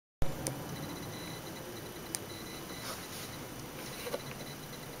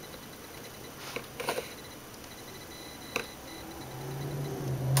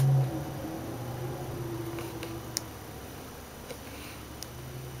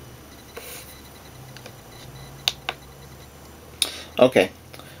Okay,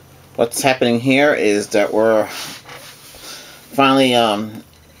 what's happening here is that we're finally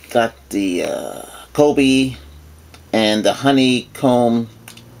got the Kobe and the HoneyComb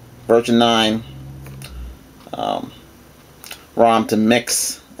version 9 ROM to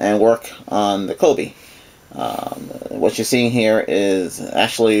mix and work on the Kobe. What you're seeing here is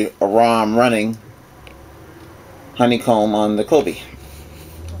actually a ROM running HoneyComb on the Kobe.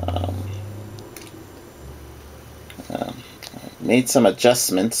 Um, Made some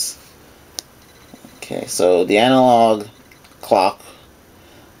adjustments. Okay, so the analog clock,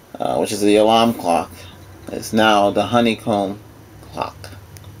 which is the alarm clock, is now the HoneyComb clock.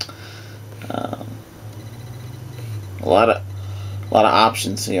 Um, a lot of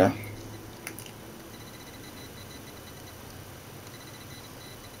options here.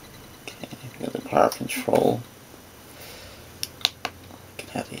 Okay, got the power control.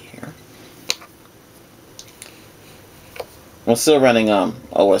 Get out of here. We're still running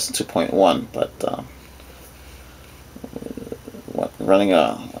OS 2.1, but running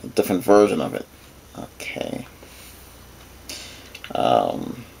a different version of it. Okay.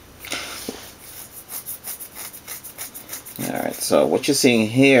 Alright, so what you're seeing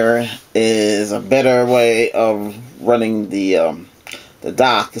here is a better way of running the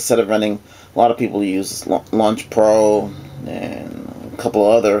dock instead of running. A lot of people use Launch Pro and a couple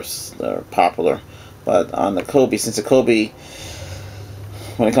of others that are popular, but on the Kobe, since the Kobe,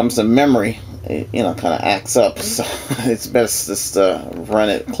 when it comes to memory, it, kind of acts up, so it's best just run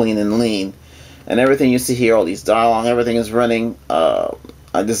it clean and lean. And everything you see here, all these dialogue, everything is running. I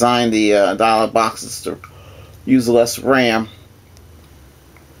designed the dialog boxes to use less RAM.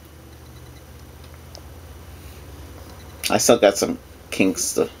 I still got some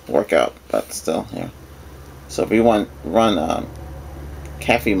kinks to work out, but still here. So if you want run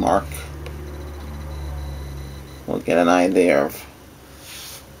Cafe Mark, we'll get an idea of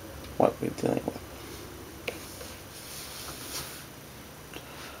what we're dealing with.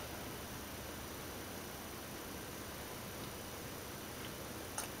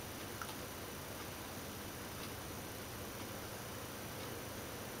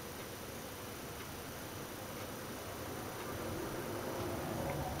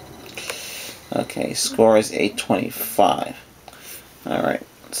 Okay, score is 825. Alright,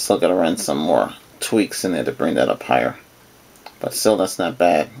 still gotta run some more tweaks in there to bring that up higher. But still, that's not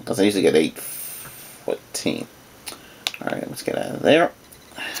bad, because I usually get 814. Alright, let's get out of there.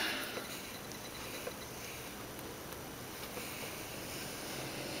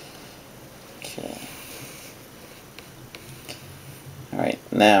 Okay. Alright,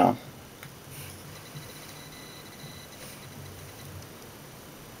 now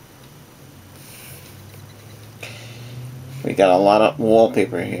we got a lot of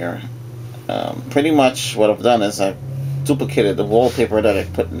wallpaper here. Pretty much what I've done is I've duplicated the wallpaper that I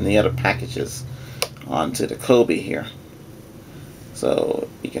put in the other packages onto the Kobe here. So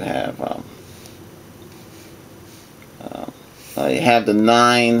you can have you have the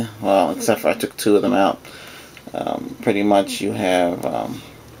 9, well, except for I took 2 of them out. Pretty much you have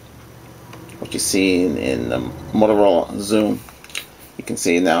what you see in the Motorola Zoom. You can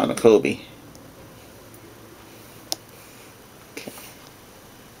see it now in the Kobe.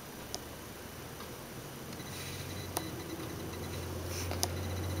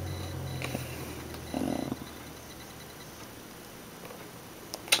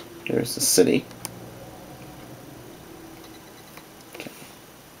 Here's the city. Okay.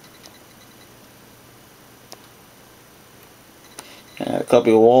 The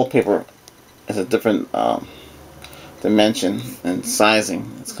Kobe wallpaper is a different dimension and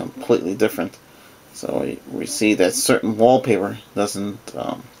sizing. It's completely different. So we see that certain wallpaper doesn't.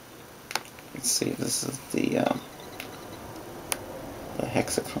 Let's see. This is the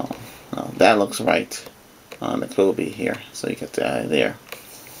hexagon. No, that looks right on the Kobe here. So you get the eye there.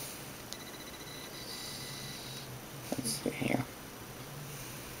 Let's see here.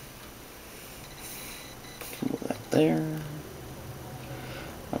 Move that there.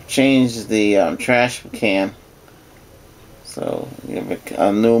 I've changed the trash can, so you have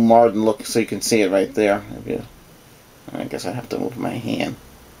a new modern look, so you can see it right there. I guess I have to move my hand.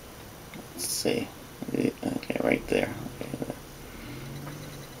 Let's see. Okay, right there. Okay.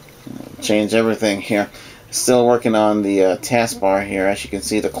 Change everything here. Still working on the taskbar here. As you can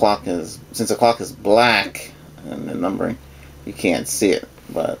see, the clock is, since the clock is black and the numbering, you can't see it.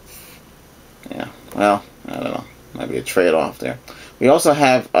 But yeah, well, I don't know. Might be a trade-off there. We also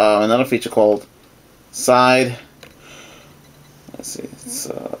have another feature called side. Let's see, it's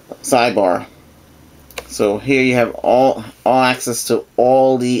sidebar. So here you have all access to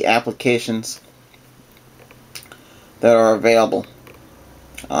all the applications that are available.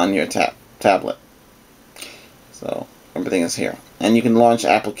 on your tablet. So everything is here, and you can launch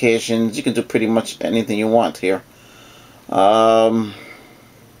applications. You can do pretty much anything you want here. Okay.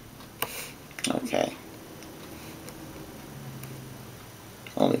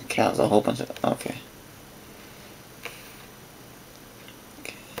 Holy cows, a whole bunch of... Okay.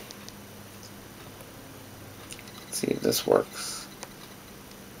 Let's see if this works.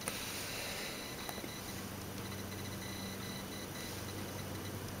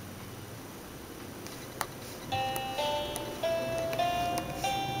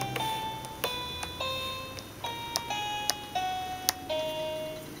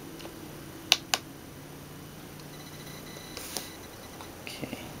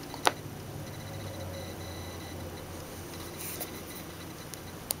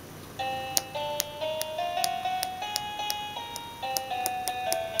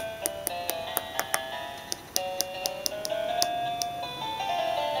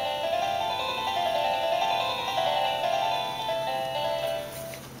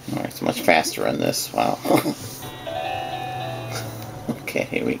 Alright, it's much faster on this. Wow. Okay,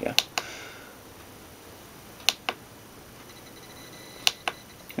 here we go.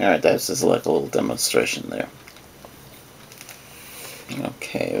 Alright, that's just like a little demonstration there.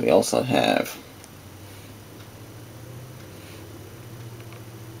 Okay, we also have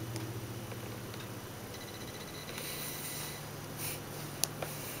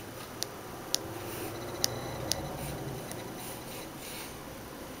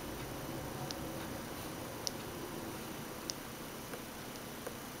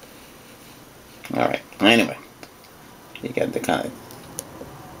alright, anyway, you get the kind of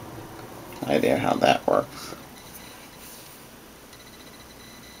idea how that works.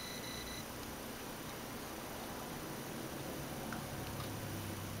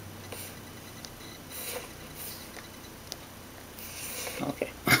 Okay.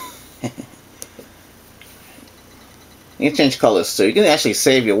 You can change colors too. You can actually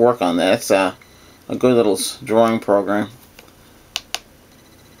save your work on that. It's a good little drawing program.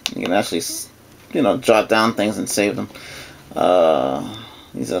 You can actually, you know, jot down things and save them.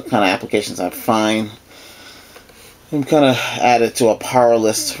 These are the kind of applications I find. I'm kind of added to a power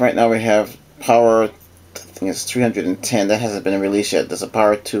list. Right now we have power, I think it's 310. That hasn't been released yet. There's a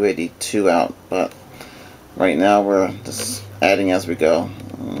power 282 out, but right now we're just adding as we go.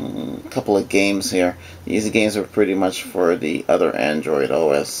 A couple of games here. These games are pretty much for the other Android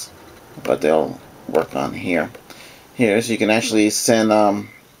OS, but they'll work on here. Here, so you can actually send,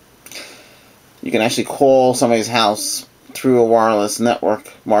 you can actually call somebody's house through a wireless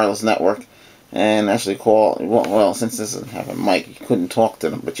network, and actually call. Well, since this doesn't have a mic, you couldn't talk to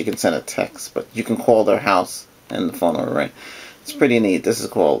them, but you can send a text. But you can call their house, and the phone will ring. It's pretty neat. This is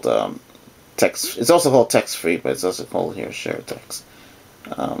called text. It's also called text free, but it's also called here share text.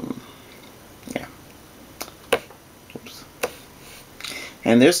 Yeah. Oops.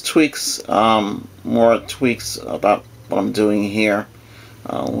 And there's tweaks, more tweaks about what I'm doing here.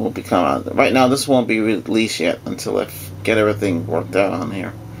 Will become out. Right now, this won't be released yet until I get everything worked out on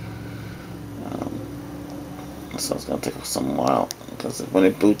here. So it's going to take some while because when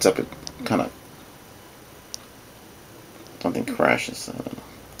it boots up, it kind of something crashes. I don't know.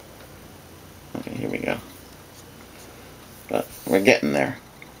 Okay, here we go. But we're getting there.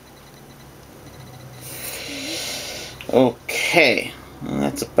 Okay, and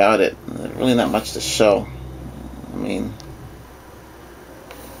that's about it. There's really not much to show. I mean,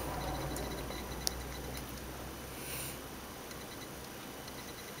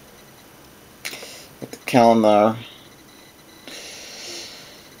 with the calendar.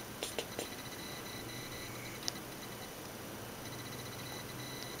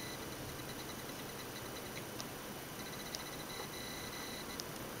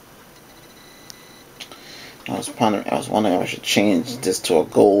 I was wondering if I should change this to a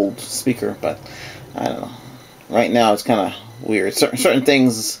gold speaker, but I don't know. Right now it's kind of weird. Certain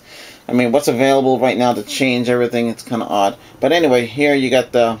things, I mean, what's available right now to change everything, it's kind of odd. But anyway, here you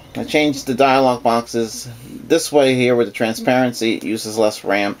got I changed the dialog boxes. This way here with the transparency, it uses less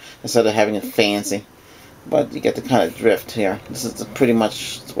RAM instead of having it fancy. But you get the kind of drift here. This is pretty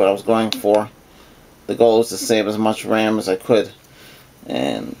much what I was going for. The goal is to save as much RAM as I could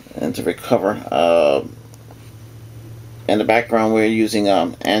and to recover. In the background, we're using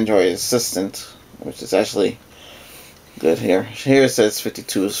Android Assistant, which is actually good here. Here it says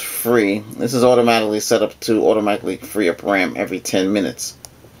 52 is free. This is automatically set up to automatically free up RAM every 10 minutes.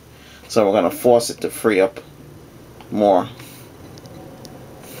 So we're going to force it to free up more.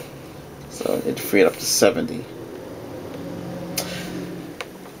 So it freed up to 70.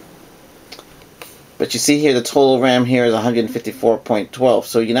 But you see here the total RAM here is 154.12,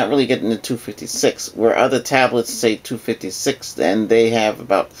 so you're not really getting the 256. Where other tablets say 256, and they have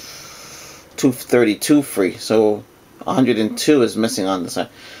about 232 free, so 102 is missing on the side.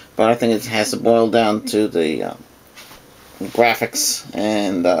 But I think it has to boil down to the graphics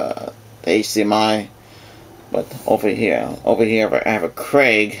and the HDMI. But over here I have a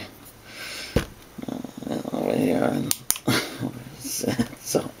Craig over here, and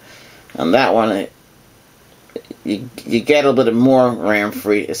so on that one you get a little bit more RAM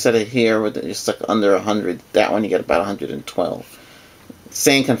free. Instead of here with you're stuck under 100, that one you get about 112.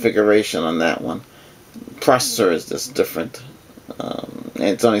 Same configuration on that one. Processor is just different. And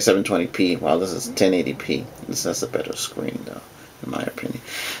it's only 720p, while this is 1080p. This has a better screen, though, in my opinion.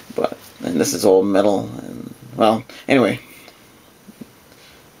 And this is all metal. And well, anyway,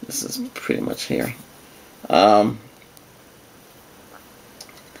 this is pretty much here. Here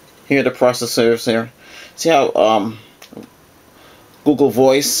are the processors here. See how Google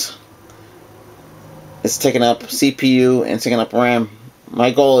Voice is taking up CPU and taking up RAM.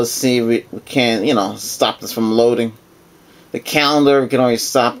 My goal is to see if we can, stop this from loading. The calendar, we can always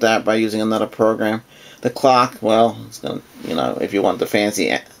stop that by using another program. The clock, well, it's gonna, if you want the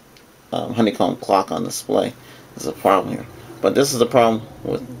fancy HoneyComb clock on display, there's a problem here. But this is the problem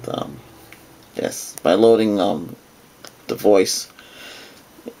with this. By loading the voice,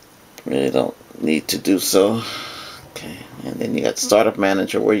 really don't need to do so. Okay, and then you got Startup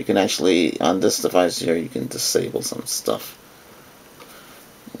Manager, where you can actually, on this device here, you can disable some stuff.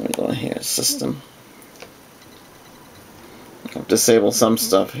 Let me go in here, System. I've disabled some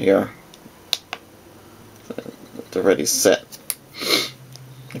stuff here. It's already set.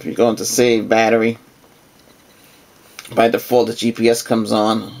 If you go into Save Battery, by default the GPS comes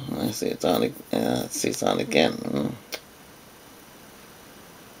on. I see it's on. See it's on again.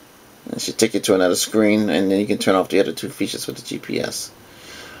 It should take you to another screen, and then you can turn off the other two features with the GPS.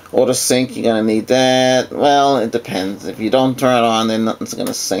 Auto sync, you're gonna need that. Well, it depends. If you don't turn it on, then nothing's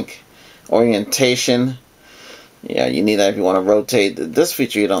gonna sync. Orientation, yeah, you need that if you want to rotate. This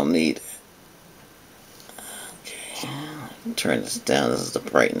feature you don't need. Okay, turn this down. This is the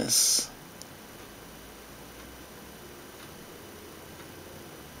brightness.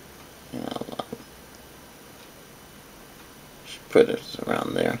 Should put it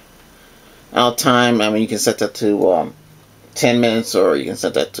around there. Out time, I mean, you can set that to 10 minutes, or you can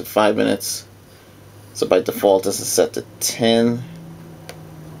set that to 5 minutes. So by default this is set to 10.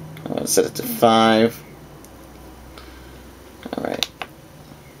 I'm going to set it to 5. Alright,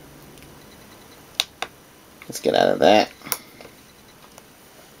 let's get out of that.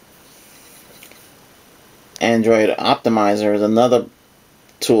 Android Optimizer is another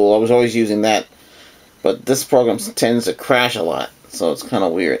tool. I was always using that, but this program tends to crash a lot, so it's kind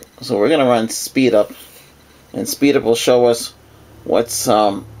of weird. So we're going to run Speed Up, and Speed Up will show us what's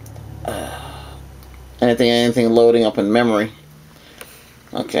anything loading up in memory.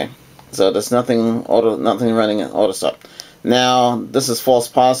 Okay, so there's nothing running in auto stop. Now this is false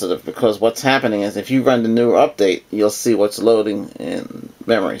positive, because what's happening is if you run the new update, you'll see what's loading in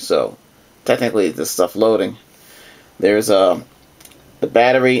memory. So technically this stuff loading. There's the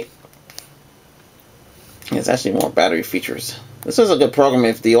battery. There's actually more battery features. This is a good program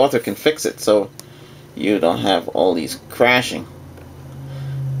if the author can fix it, so you don't have all these crashing.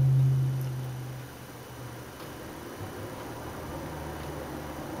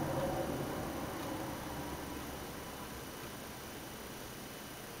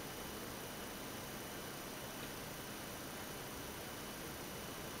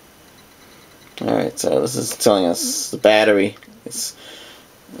 Alright, so this is telling us the battery is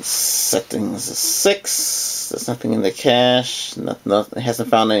settings is 6. There's nothing in the cache. It hasn't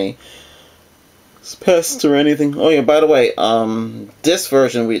found any pests or anything. Oh yeah, by the way, this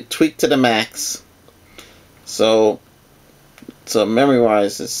version we tweaked to the max. So memory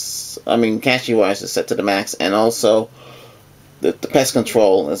wise cache wise is set to the max, and also the pest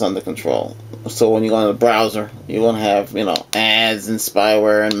control is under control. So when you go in the browser, you won't have, ads and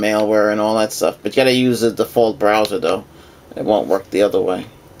spyware and malware and all that stuff. But you gotta use the default browser though. It won't work the other way.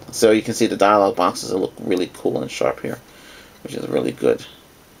 So you can see the dialog boxes look really cool and sharp here, which is really good.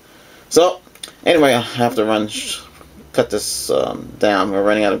 So anyway, I'll have to cut this down. We're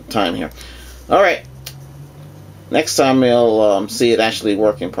running out of time here. Alright. Next time you'll see it actually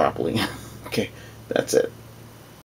working properly. Okay, that's it.